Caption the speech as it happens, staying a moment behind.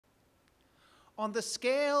On the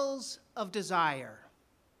scales of desire,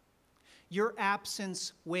 your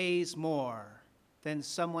absence weighs more than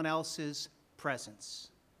someone else's presence.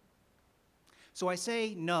 So I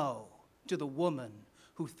say no to the woman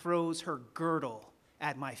who throws her girdle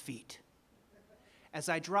at my feet as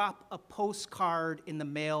I drop a postcard in the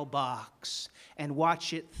mailbox and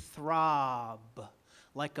watch it throb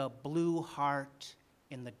like a blue heart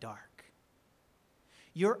in the dark.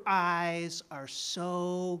 Your eyes are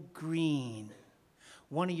so green.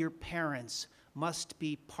 One of your parents must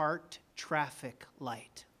be part traffic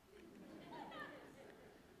light.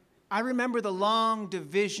 I remember the long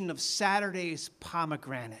division of Saturday's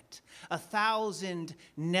pomegranate, 1,000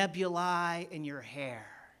 nebulae in your hair,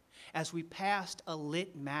 as we passed a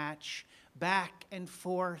lit match back and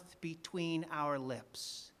forth between our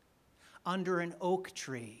lips, under an oak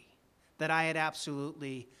tree that I had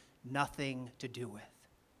absolutely nothing to do with.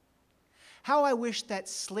 How I wish that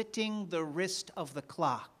slitting the wrist of the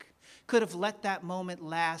clock could have let that moment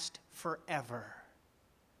last forever.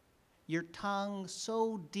 Your tongue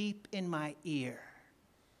so deep in my ear,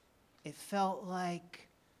 it felt like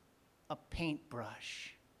a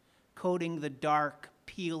paintbrush coating the dark,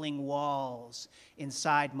 peeling walls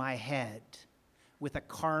inside my head with a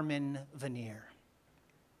carmine veneer.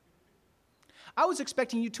 I was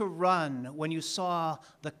expecting you to run when you saw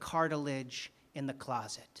the cartilage in the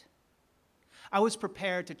closet. I was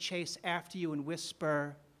prepared to chase after you and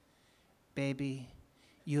whisper, "Baby,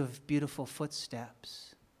 you have beautiful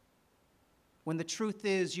footsteps." When the truth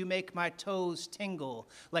is, you make my toes tingle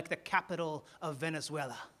like the capital of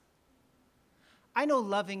Venezuela. I know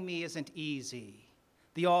loving me isn't easy.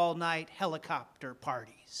 The all-night helicopter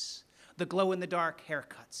parties, the glow-in-the-dark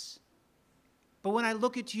haircuts. But when I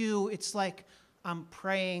look at you, it's like I'm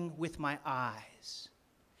praying with my eyes.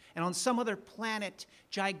 And on some other planet,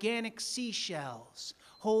 gigantic seashells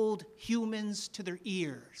hold humans to their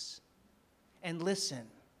ears and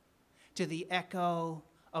listen to the echo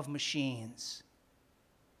of machines.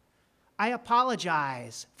 I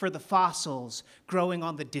apologize for the fossils growing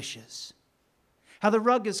on the dishes, how the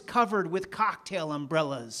rug is covered with cocktail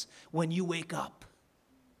umbrellas when you wake up.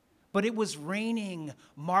 But it was raining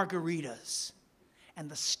margaritas, and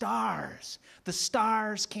the stars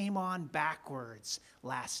came on backwards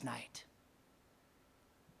last night.